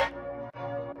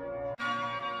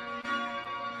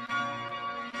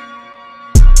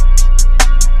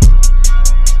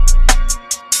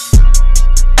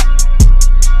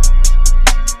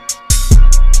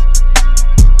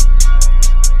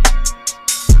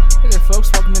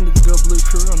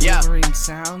Yeah. Wolverine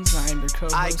Sounds. I am your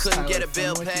co-host, I couldn't Tyler get a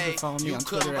bill Fenwick. You can paid. follow me You on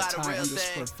couldn't Twitter at buy the real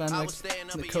thing. I Ty_Fenwick. was staying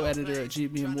up I'm the in your co-editor face, at trying to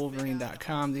figure out.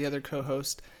 gbnwolverine.com. The other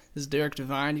co-host is Derek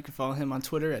Devine. You can follow him on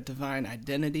Twitter at Divine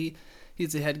Identity.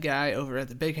 He's the head guy over at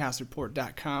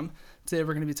thebighouse.report.com. Today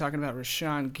we're going to be talking about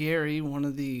Rashan Gary, one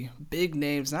of the big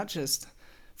names, not just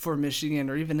for Michigan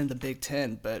or even in the Big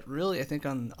Ten, but really I think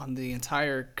on the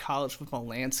entire college football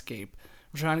landscape.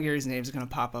 Rashan Gary's name is going to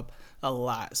pop up a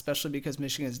lot, especially because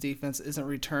Michigan's defense isn't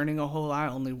returning a whole lot,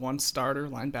 only one starter,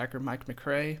 linebacker Mike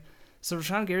McCray. So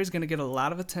Rashan Gary's going to get a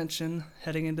lot of attention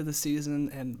heading into the season,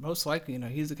 and most likely,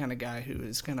 he's the kind of guy who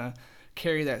is going to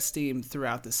carry that steam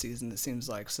throughout the season, it seems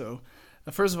like. So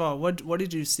first of all, what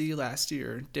did you see last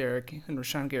year, Derek, in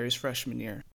Rashan Gary's freshman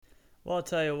year? Well, I'll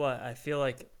tell you what, I feel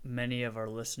like many of our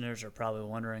listeners are probably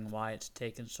wondering why it's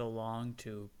taken so long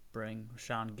to bring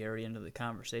Rashan Gary into the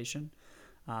conversation.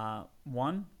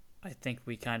 One, I think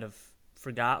we kind of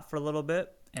forgot for a little bit,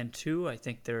 and two, I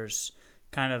think there's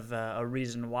kind of a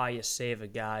reason why you save a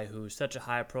guy who's such a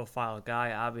high-profile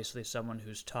guy, obviously someone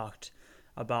who's talked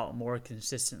about more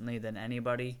consistently than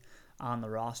anybody on the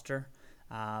roster,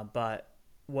 but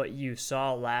what you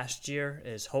saw last year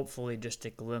is hopefully just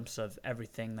a glimpse of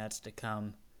everything that's to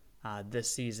come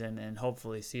this season and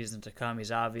hopefully seasons to come.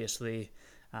 He's obviously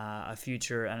a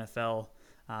future NFL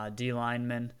D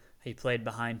lineman. He played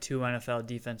behind two NFL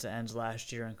defensive ends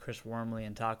last year in Chris Wormley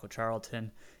and Taco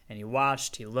Charlton, and he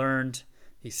watched, he learned,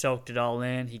 he soaked it all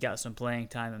in, he got some playing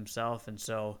time himself, and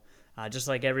so just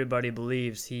like everybody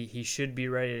believes, he should be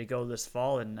ready to go this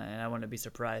fall, and I wouldn't be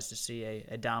surprised to see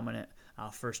a dominant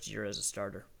first year as a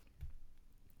starter.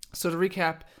 So to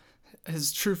recap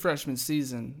his true freshman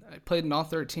season, I played in all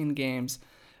 13 games.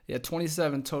 He had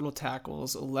 27 total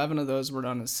tackles, 11 of those were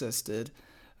unassisted.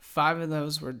 5 of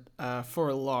those were for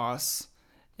a loss,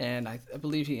 and I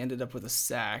believe he ended up with a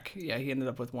sack. Yeah, he ended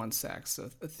up with 1 sack. So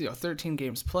 13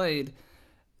 games played.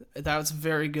 That was a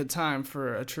very good time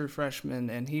for a true freshman,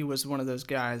 and he was one of those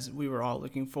guys we were all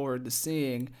looking forward to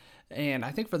seeing. And I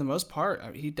think for the most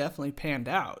part, he definitely panned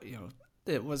out.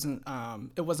 It wasn't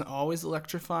always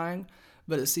electrifying,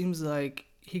 but it seems like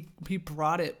he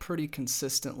brought it pretty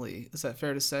consistently. Is that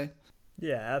fair to say?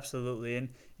 Yeah, absolutely. And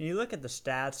you look at the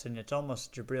stats, and it's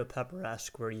almost Jabril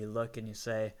Pepper-esque, where you look and you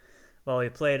say, well, he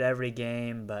played every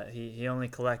game, but he only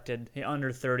collected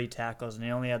under 30 tackles, and he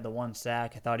only had the 1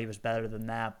 sack. I thought he was better than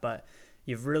that, but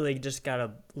you've really just got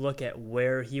to look at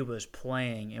where he was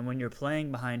playing. And when you're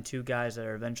playing behind two guys that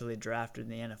are eventually drafted in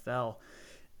the NFL,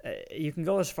 you can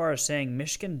go as far as saying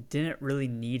Michigan didn't really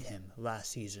need him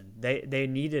last season. They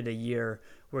needed a year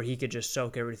where he could just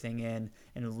soak everything in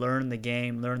and learn the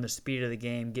game, learn the speed of the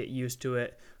game, get used to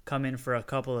it, come in for a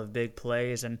couple of big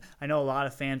plays. And I know a lot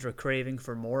of fans were craving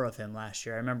for more of him last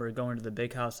year. I remember going to the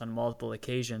Big House on multiple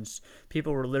occasions.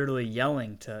 People were literally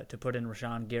yelling to put in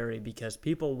Rashan Gary because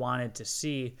people wanted to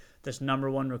see this number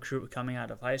 1 recruit coming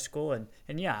out of high school. And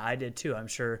yeah, I did too. I'm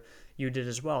sure you did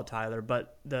as well, Tyler.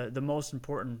 But the most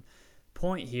important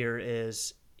point here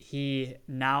is he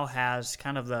now has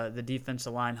kind of the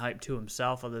defensive line hype to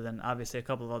himself, other than obviously a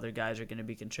couple of other guys are going to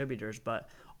be contributors, but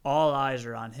all eyes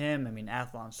are on him. I mean,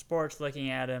 Athlon Sports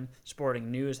looking at him. Sporting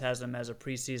News has him as a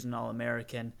preseason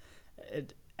All-American.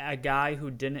 A guy who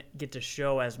didn't get to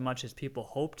show as much as people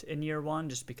hoped in year 1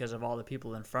 just because of all the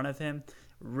people in front of him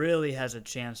really has a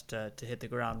chance to hit the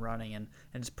ground running and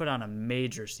just put on a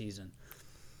major season.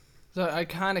 So I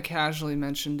kind of casually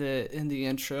mentioned it in the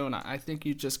intro, and I think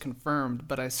you just confirmed,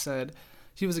 but I said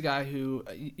he was a guy who,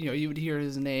 you would hear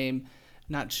his name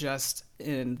not just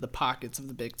in the pockets of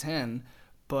the Big Ten,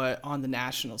 but on the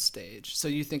national stage. So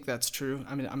you think that's true?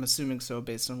 I mean, I'm assuming so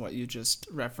based on what you just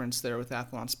referenced there with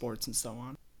Athlon Sports and so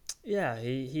on. Yeah,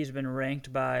 he's been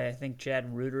ranked by, I think,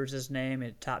 Chad Reuter's his name,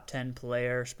 a top 10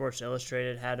 player. Sports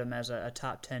Illustrated had him as a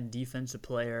top 10 defensive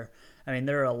player. I mean,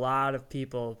 there are a lot of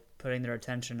people putting their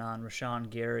attention on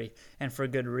Rashan Gary, and for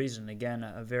good reason. Again,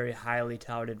 a very highly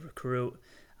touted recruit.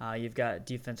 You've got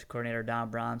defensive coordinator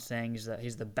Don Brown saying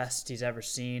he's the best he's ever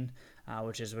seen,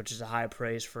 which is a high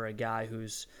praise for a guy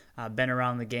who's been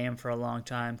around the game for a long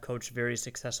time, coached very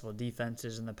successful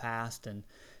defenses in the past, and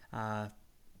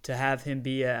to have him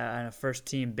be on a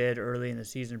first-team bid early in the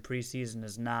season, preseason,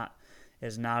 is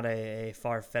not a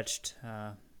far-fetched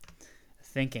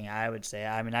thinking, I would say.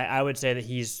 I mean, I would say that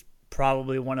he's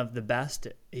probably one of the best.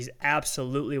 He's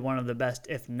absolutely one of the best,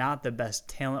 if not the best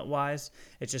talent-wise.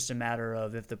 It's just a matter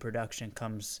of if the production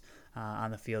comes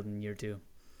on the field in year 2.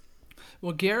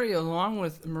 Well, Gary, along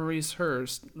with Maurice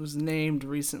Hurst, was named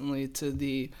recently to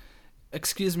the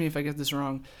excuse me if I get this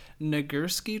wrong,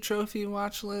 Nagurski Trophy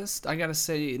watch list. I gotta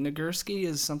say, Nagurski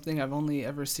is something I've only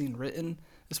ever seen written.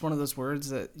 It's one of those words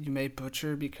that you may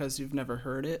butcher because you've never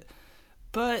heard it.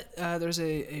 But there's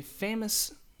a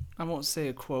famous, I won't say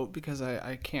a quote because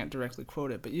I can't directly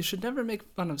quote it, but you should never make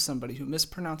fun of somebody who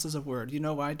mispronounces a word. You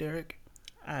know why, Derek?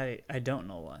 I don't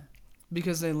know why.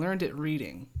 Because they learned it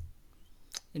reading.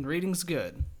 And reading's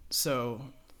good. So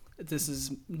this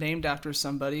is named after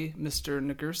somebody, Mr.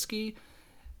 Nagurski.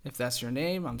 If that's your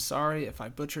name, I'm sorry if I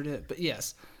butchered it. But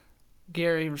yes,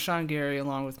 Rashawn Gary,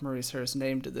 along with Maurice Hurst,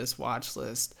 named this watch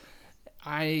list.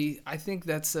 I think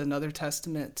that's another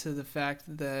testament to the fact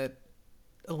that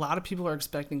a lot of people are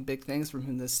expecting big things from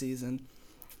him this season.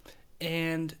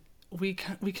 And we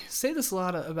say this a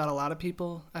lot about a lot of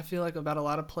people. I feel like about a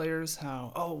lot of players,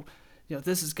 how,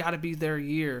 this has got to be their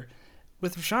year.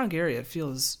 With Rashawn Gary, it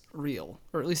feels real,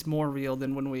 or at least more real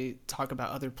than when we talk about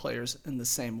other players in the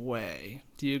same way.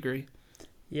 Do you agree?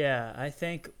 Yeah, I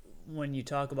think when you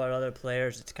talk about other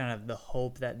players, it's kind of the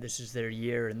hope that this is their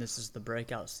year and this is the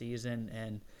breakout season.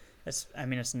 And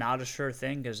it's not a sure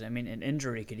thing because, an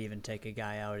injury could even take a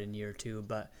guy out in year two.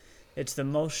 But it's the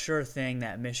most sure thing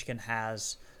that Michigan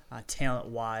has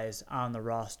talent-wise on the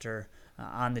roster,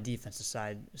 on the defensive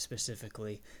side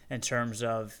specifically, in terms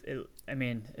of,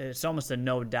 it's almost a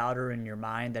no-doubter in your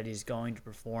mind that he's going to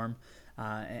perform.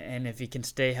 And if he can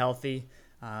stay healthy,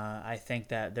 I think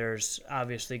that there's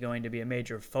obviously going to be a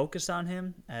major focus on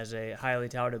him as a highly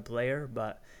touted player,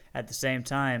 but at the same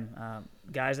time,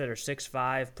 guys that are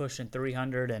 6'5", pushing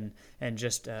 300 and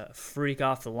just freak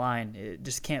off the line, it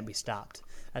just can't be stopped.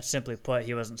 That's simply put,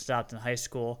 he wasn't stopped in high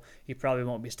school. He probably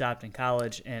won't be stopped in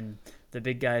college, and the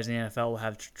big guys in the NFL will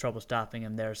have trouble stopping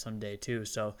him there someday too.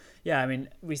 So, yeah,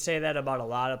 we say that about a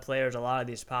lot of players. A lot of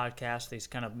these podcasts, these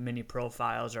kind of mini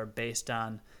profiles are based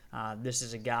on this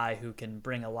is a guy who can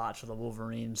bring a lot to the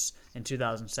Wolverines in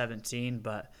 2017.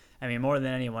 But, more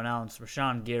than anyone else,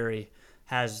 Rashawn Gary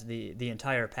has the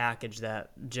entire package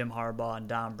that Jim Harbaugh and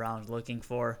Don Brown's looking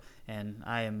for, and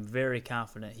I am very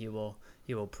confident he will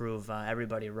prove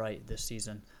everybody right this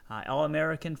season.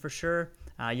 All-American for sure,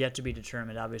 yet to be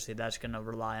determined. Obviously, that's going to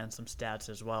rely on some stats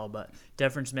as well, but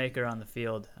difference maker on the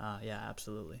field, yeah,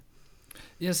 absolutely.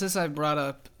 Yeah, since I brought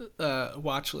up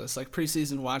watch lists, like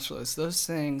preseason watch lists, those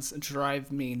things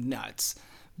drive me nuts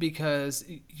because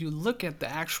you look at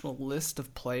the actual list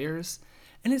of players,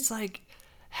 and it's like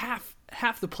half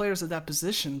the players at that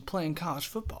position playing college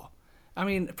football.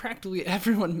 Practically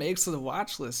everyone makes the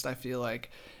watch list, I feel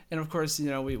like. And of course,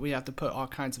 we have to put all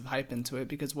kinds of hype into it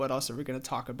because what else are we going to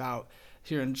talk about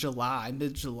here in July,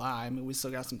 mid-July? We still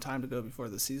got some time to go before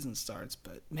the season starts.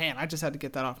 But, man, I just had to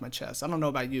get that off my chest. I don't know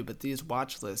about you, but these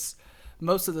watch lists,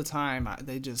 most of the time,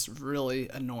 they just really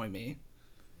annoy me.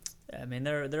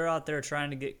 They're out there trying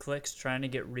to get clicks, trying to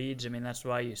get reads. That's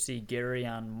why you see Gary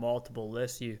on multiple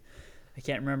lists. I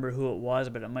can't remember who it was,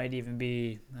 but it might even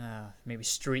be maybe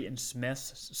Street and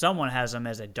Smith. Someone has him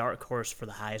as a dark horse for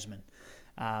the Heisman.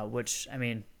 Which,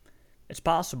 it's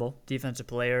possible. Defensive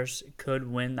players could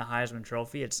win the Heisman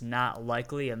Trophy. It's not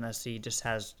likely unless he just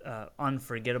has an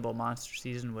unforgettable monster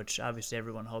season, which obviously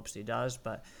everyone hopes he does.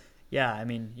 But, yeah,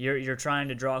 you're trying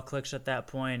to draw clicks at that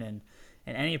point, and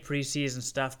any preseason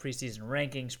stuff, preseason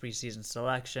rankings, preseason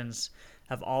selections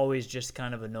have always just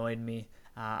kind of annoyed me.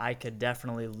 I could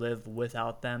definitely live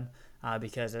without them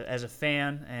because as a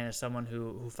fan and as someone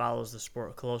who follows the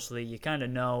sport closely, you kind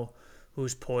of know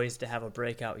who's poised to have a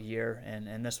breakout year,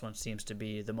 and this one seems to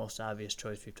be the most obvious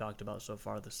choice we've talked about so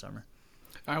far this summer.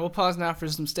 All right, we'll pause now for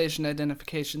some station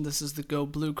identification. This is the Go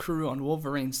Blue Crew on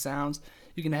Wolverine Sounds.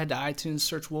 You can head to iTunes,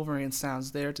 search Wolverine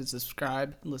Sounds there to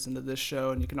subscribe and listen to this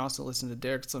show, and you can also listen to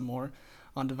Derek some more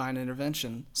on Divine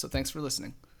Intervention. So thanks for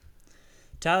listening.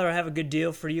 Tyler, I have a good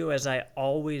deal for you, as I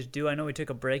always do. I know we took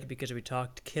a break because we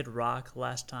talked Kid Rock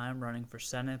last time running for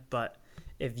Senate, but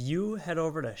if you head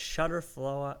over to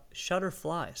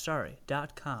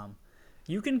Shutterfly.com,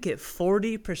 you can get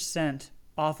 40%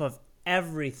 off of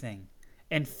everything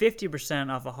and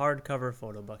 50% off of hardcover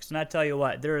photo books. And I tell you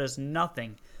what, there is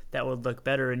nothing that would look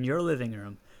better in your living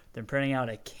room than printing out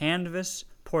a canvas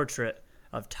portrait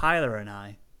of Tyler and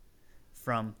I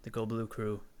from the Go Blue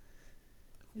Crew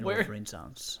in Wolverine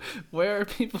Sounds. Where are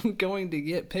people going to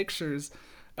get pictures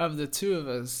of the two of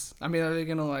us? Are they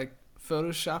going to,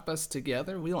 Photoshop us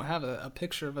together? We don't have a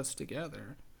picture of us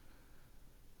together.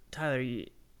 Tyler,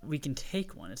 we can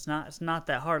take one. It's not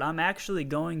that hard. I'm actually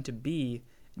going to be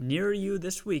near you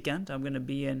this weekend. I'm going to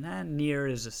be in, near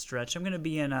is a stretch. I'm going to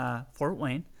be in Fort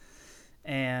Wayne.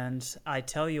 And I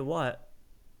tell you what,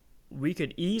 we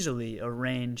could easily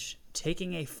arrange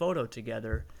taking a photo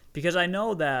together because I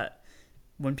know that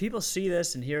when people see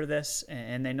this and hear this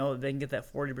and they know that they can get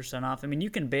that 40% off, I mean, you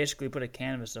can basically put a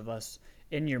canvas of us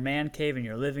in your man cave, in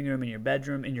your living room, in your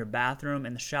bedroom, in your bathroom,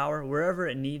 in the shower, wherever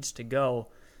it needs to go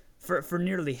for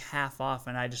nearly half off.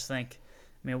 And I just think,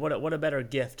 I mean, what a better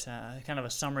gift, kind of a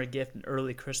summer gift, an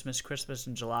early Christmas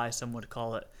in July, some would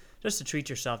call it, just to treat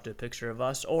yourself to a picture of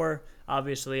us. Or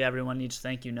obviously everyone needs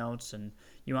thank you notes and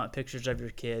you want pictures of your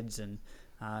kids and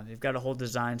you've got a whole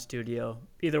design studio.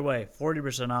 Either way,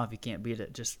 40% off, you can't beat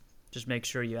it. Just make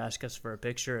sure you ask us for a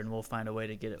picture and we'll find a way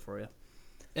to get it for you.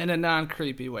 In a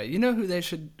non-creepy way. You know who they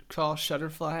should call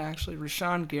Shutterfly, actually?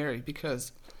 Rashawn Gary,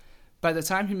 because by the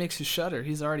time he makes you shudder,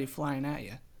 he's already flying at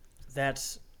you. I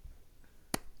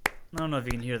don't know if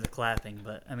you can hear the clapping,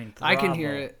 but I mean, bravo. I can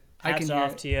hear it. Hats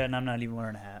off to you, and I'm not even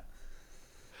wearing a hat.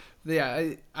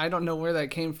 Yeah, I don't know where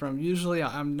that came from. Usually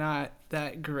I'm not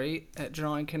that great at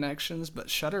drawing connections, but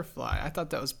Shutterfly, I thought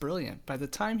that was brilliant. By the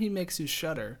time he makes you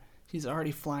shudder, he's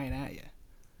already flying at you.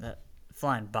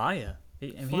 Flying by you?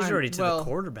 He's already to the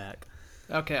quarterback.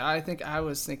 Okay, I think I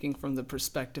was thinking from the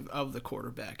perspective of the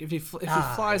quarterback. If he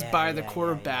flies by the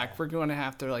quarterback, we're going to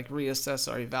have to like reassess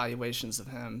our evaluations of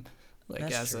him.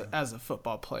 Like as a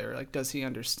football player, like does he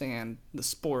understand the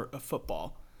sport of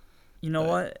football? You know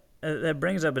what? That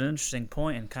brings up an interesting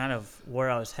point and kind of where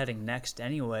I was heading next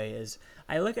anyway is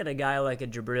I look at a guy like a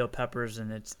Jabril Peppers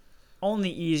and it's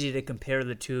only easy to compare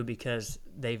the two because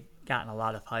they've gotten a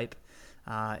lot of hype.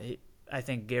 I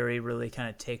think Gary really kind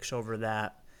of takes over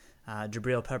that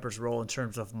Jabril Peppers role in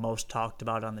terms of most talked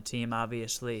about on the team,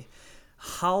 obviously.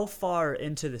 How far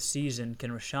into the season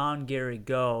can Rashawn Gary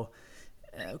go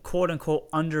quote-unquote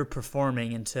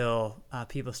underperforming until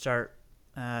people start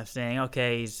saying,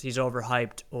 okay, he's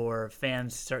overhyped, or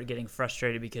fans start getting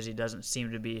frustrated because he doesn't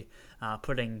seem to be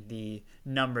putting the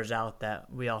numbers out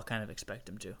that we all kind of expect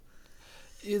him to?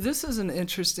 This is an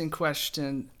interesting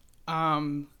question.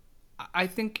 I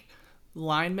think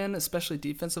linemen, especially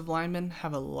defensive linemen,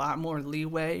 have a lot more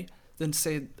leeway than,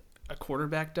 say, a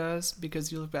quarterback does,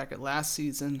 because you look back at last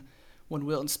season when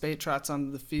Wilton Spate trots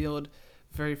onto the field,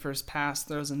 very first pass,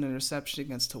 throws an interception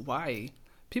against Hawaii.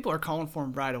 People are calling for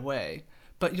him right away.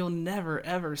 But you'll never,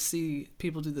 ever see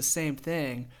people do the same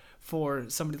thing for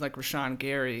somebody like Rashawn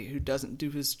Gary, who doesn't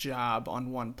do his job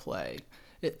on one play.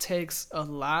 It takes a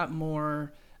lot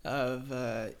more of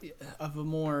a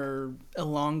more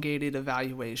elongated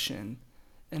evaluation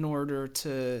in order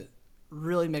to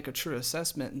really make a true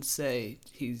assessment and say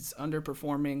he's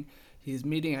underperforming, he's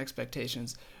meeting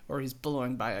expectations, or he's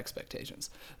blowing by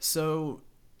expectations. So,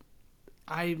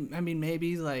 I mean,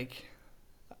 maybe like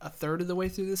a third of the way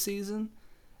through the season.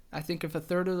 I think if a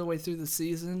third of the way through the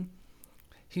season,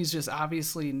 he's just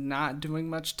obviously not doing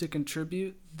much to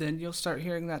contribute, then you'll start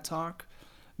hearing that talk.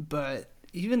 But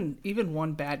even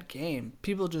one bad game,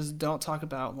 people just don't talk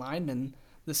about linemen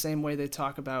the same way they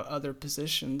talk about other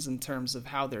positions in terms of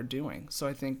how they're doing. So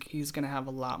I think he's going to have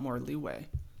a lot more leeway.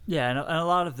 Yeah, and a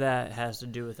lot of that has to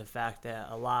do with the fact that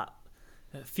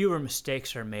fewer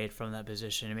mistakes are made from that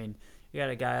position. I mean, you got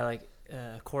a guy like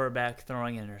a quarterback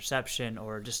throwing an interception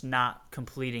or just not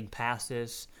completing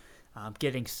passes,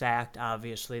 getting sacked.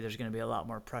 Obviously, there's going to be a lot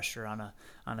more pressure on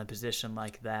a position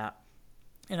like that.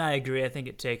 And I agree. I think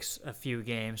it takes a few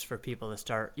games for people to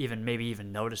start maybe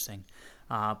even noticing.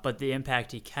 But the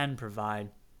impact he can provide,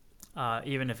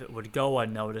 even if it would go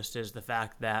unnoticed, is the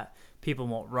fact that people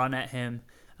won't run at him.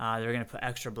 They're going to put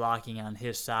extra blocking on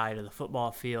his side of the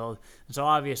football field. And so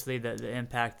obviously the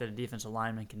impact that a defensive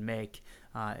lineman can make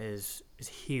is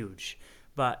huge.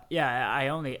 But yeah, I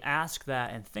only ask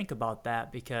that and think about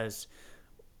that because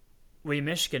we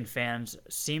Michigan fans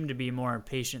seem to be more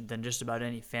impatient than just about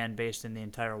any fan base in the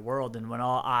entire world. And when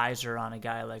all eyes are on a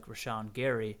guy like Rashawn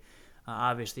Gary,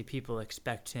 obviously people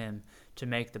expect him to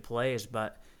make the plays.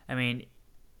 But, I mean,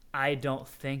 I don't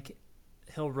think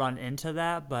he'll run into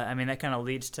that. But, I mean, that kind of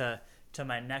leads to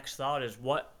my next thought is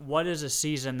what is a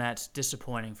season that's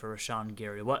disappointing for Rashawn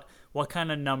Gary? What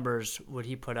kind of numbers would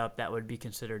he put up that would be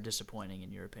considered disappointing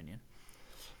in your opinion?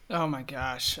 Oh, my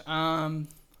gosh.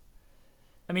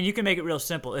 I mean, you can make it real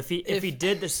simple. If he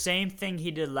did the same thing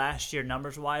he did last year,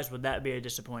 numbers-wise, would that be a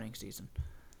disappointing season?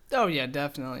 Oh yeah,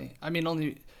 definitely. I mean,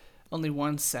 only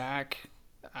one sack.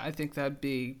 I think that'd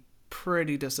be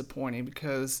pretty disappointing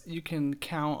because you can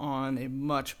count on a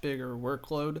much bigger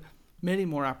workload, many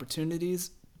more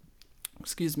opportunities.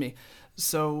 Excuse me.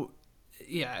 So,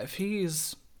 yeah, if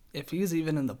he's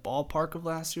even in the ballpark of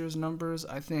last year's numbers,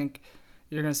 I think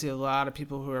you're going to see a lot of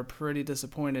people who are pretty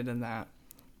disappointed in that.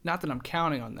 Not that I'm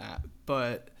counting on that,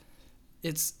 but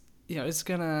it's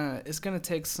gonna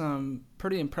take some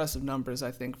pretty impressive numbers,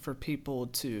 I think, for people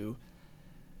to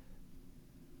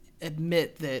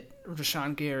admit that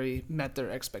Rashawn Gary met their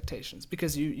expectations,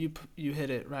 because you hit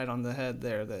it right on the head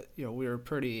there that we were a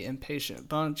pretty impatient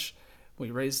bunch.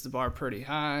 We raised the bar pretty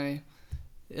high.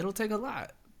 It'll take a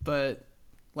lot, but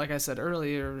like I said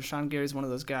earlier, Rashawn Gary's one of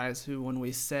those guys who, when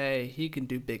we say he can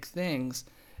do big things,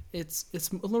 it's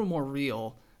a little more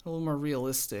real, a little more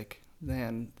realistic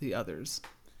than the others.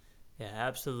 Yeah,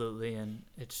 absolutely. And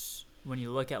it's when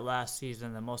you look at last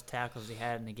season, the most tackles he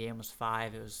had in the game was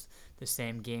 5. It was the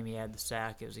same game he had the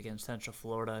sack. It was against Central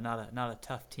Florida. Not a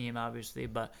tough team, obviously,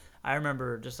 but I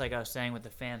remember, just like I was saying, with the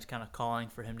fans kind of calling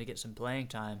for him to get some playing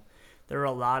time, there were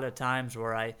a lot of times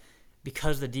where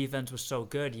because the defense was so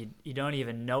good, you don't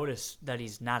even notice that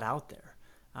he's not out there.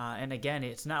 And again,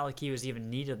 it's not like he was even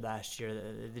needed last year.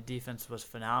 The defense was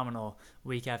phenomenal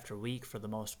week after week for the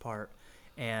most part.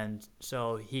 And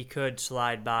so he could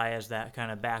slide by as that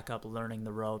kind of backup learning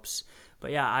the ropes.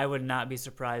 But yeah, I would not be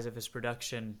surprised if his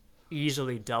production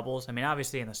easily doubles. I mean,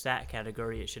 obviously in the stat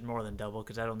category, it should more than double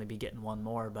because I'd only be getting one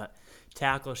more. But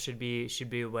tackles should be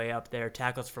way up there.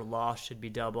 Tackles for loss should be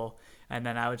double. And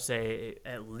then I would say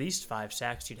at least 5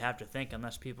 sacks, you'd have to think,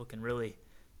 unless people can really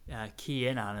key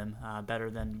in on him better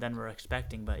than we're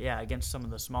expecting. But yeah, against some of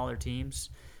the smaller teams,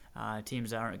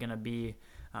 teams that aren't going to be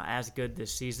as good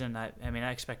this season, I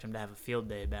expect him to have a field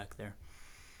day back there.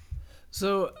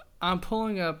 So I'm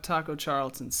pulling up Taco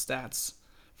Charlton's stats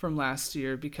from last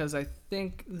year because I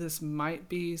think this might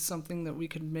be something that we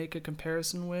could make a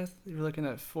comparison with. You're looking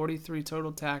at 43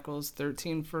 total tackles,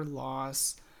 13 for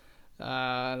loss.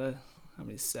 How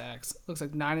many sacks? Looks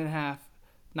like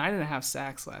 9.5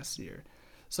 sacks last year.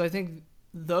 So I think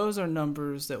those are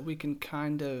numbers that we can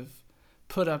kind of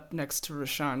put up next to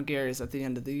Rashawn Gary's at the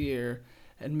end of the year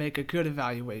and make a good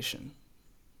evaluation.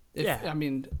 I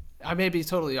mean, I may be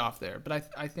totally off there, but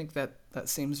I think that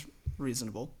seems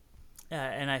reasonable. Yeah,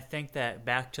 and I think that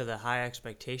back to the high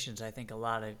expectations, I think a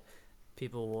lot of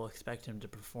people will expect him to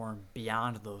perform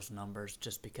beyond those numbers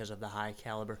just because of the high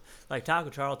caliber. Like Taco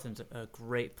Charlton's a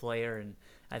great player, and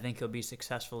I think he'll be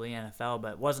successful in the NFL,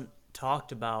 but wasn't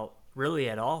talked about really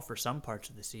at all for some parts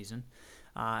of the season.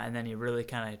 And then he really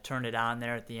kind of turned it on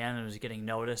there at the end and was getting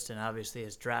noticed, and obviously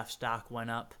his draft stock went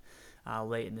up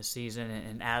late in the season,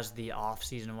 and as the off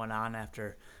season went on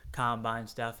after combine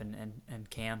stuff and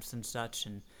camps and such,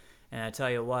 and I tell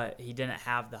you what, he didn't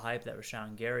have the hype that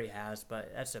Rashawn Gary has, but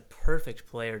that's a perfect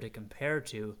player to compare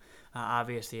to.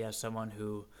 Obviously, as someone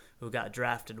who got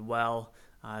drafted well,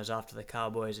 is off to the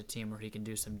Cowboys, a team where he can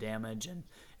do some damage,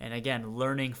 and again,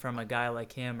 learning from a guy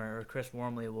like him or Chris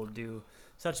Wormley will do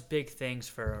such big things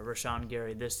for Rashawn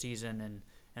Gary this season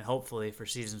and hopefully for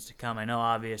seasons to come. I know,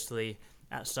 obviously,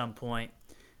 at some point,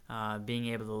 being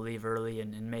able to leave early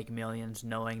and make millions,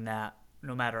 knowing that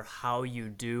no matter how you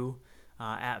do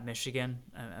at Michigan,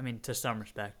 I mean, to some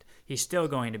respect, he's still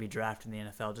going to be drafted in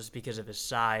the NFL just because of his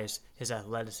size, his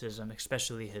athleticism,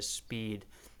 especially his speed.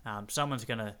 Someone's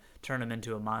going to turn him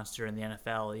into a monster in the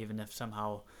NFL, even if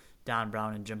somehow Don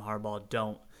Brown and Jim Harbaugh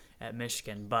don't at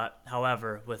Michigan. But,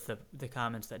 however, with the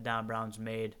comments that Don Brown's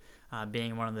made,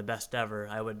 being one of the best ever,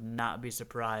 I would not be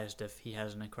surprised if he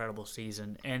has an incredible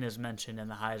season and is mentioned in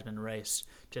the Heisman race,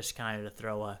 just kind of to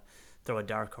throw a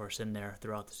dark horse in there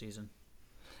throughout the season.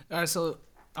 All right, so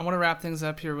I want to wrap things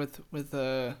up here with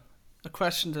a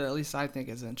question that at least I think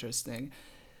is interesting.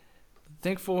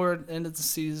 Think forward into the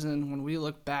season. When we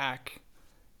look back,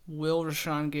 will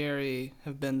Rashawn Gary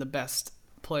have been the best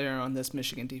player on this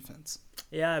Michigan defense?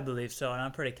 Yeah, I believe so, and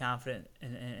I'm pretty confident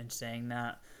in saying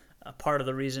that. Part of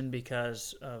the reason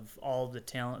because of all the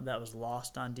talent that was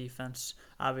lost on defense.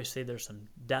 Obviously, there's some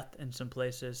depth in some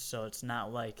places, so it's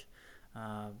not like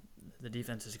the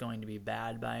defense is going to be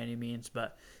bad by any means,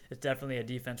 but it's definitely a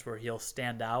defense where he'll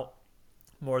stand out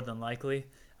more than likely.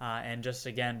 And just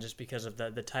because of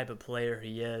the type of player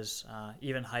he is,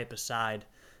 even hype aside,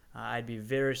 I'd be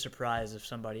very surprised if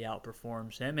somebody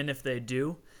outperforms him. And if they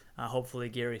do, hopefully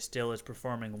Gary still is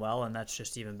performing well, and that's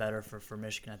just even better for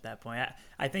Michigan at that point.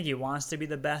 I think he wants to be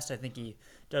the best. I think he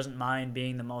doesn't mind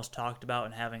being the most talked about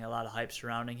and having a lot of hype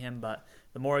surrounding him. But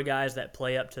the more guys that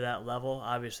play up to that level,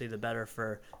 obviously the better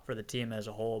for the team as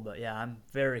a whole. But yeah, I'm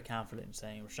very confident in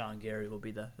saying Rashawn Gary will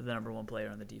be the number one player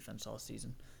on the defense all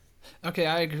season. Okay,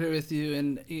 I agree with you.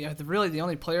 And really the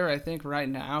only player I think right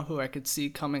now who I could see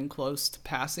coming close to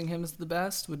passing him as the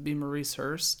best would be Maurice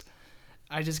Hurst.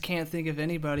 I just can't think of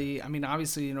anybody. I mean,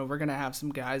 obviously, we're going to have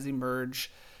some guys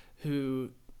emerge who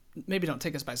maybe don't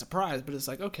take us by surprise, but it's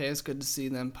like, okay, it's good to see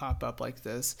them pop up like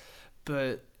this.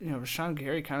 But, Rashawn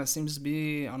Gary kind of seems to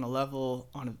be on a level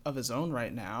of his own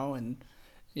right now. And,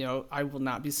 I will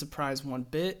not be surprised one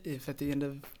bit if at the end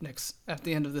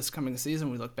of this coming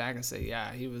season we look back and say,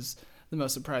 yeah, he was the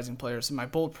most surprising player. So my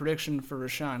bold prediction for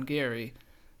Rashawn Gary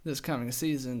this coming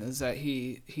season is that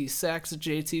he sacks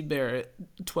JT Barrett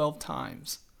 12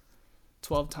 times.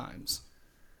 12 times.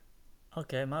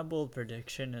 Okay, my bold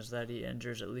prediction is that he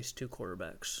injures at least 2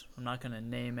 quarterbacks. I'm not going to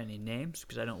name any names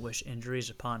because I don't wish injuries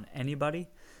upon anybody.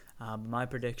 But my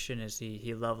prediction is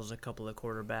he levels a couple of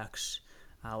quarterbacks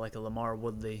like a Lamar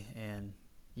Woodley. And,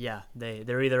 yeah,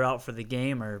 they're either out for the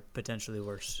game or potentially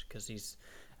worse because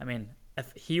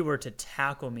if he were to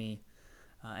tackle me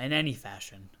in any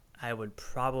fashion, I would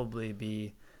probably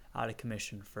be out of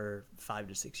commission for 5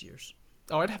 to 6 years.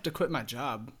 Oh, I'd have to quit my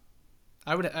job.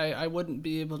 I wouldn't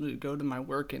be able to go to my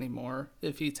work anymore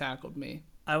if he tackled me.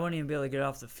 I wouldn't even be able to get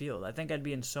off the field. I think I'd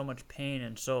be in so much pain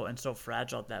and so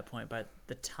fragile at that point. By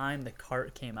the time the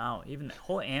cart came out, even the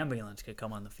whole ambulance could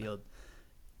come on the field.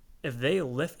 If they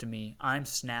lift me, I'm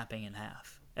snapping in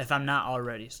half. If I'm not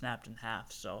already snapped in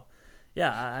half. So,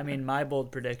 yeah, my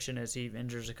bold prediction is he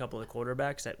injures a couple of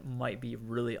quarterbacks. That might be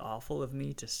really awful of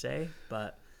me to say,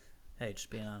 but hey,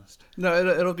 just being honest. No,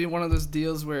 it'll be one of those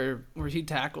deals where he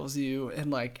tackles you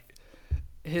and like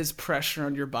his pressure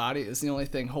on your body is the only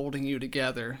thing holding you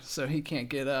together, so he can't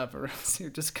get up, or else you're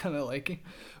just gonna like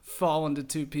fall into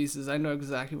 2 pieces. I know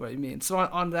exactly what you mean. So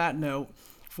on that note,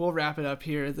 we'll wrap it up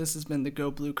here. This has been the Go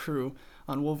Blue Crew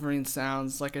on Wolverine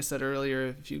Sounds. Like I said earlier,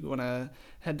 if you want to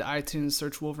head to iTunes,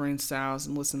 search Wolverine Sounds,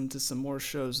 and listen to some more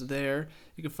shows there.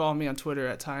 You can follow me on Twitter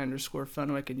at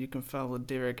Ty_Funwick, and you can follow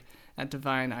Derek at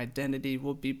Divine Identity.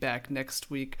 We'll be back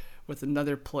next week with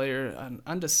another player, an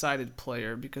undecided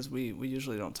player, because we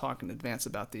usually don't talk in advance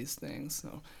about these things.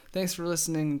 So thanks for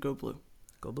listening. Go Blue.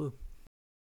 Go Blue.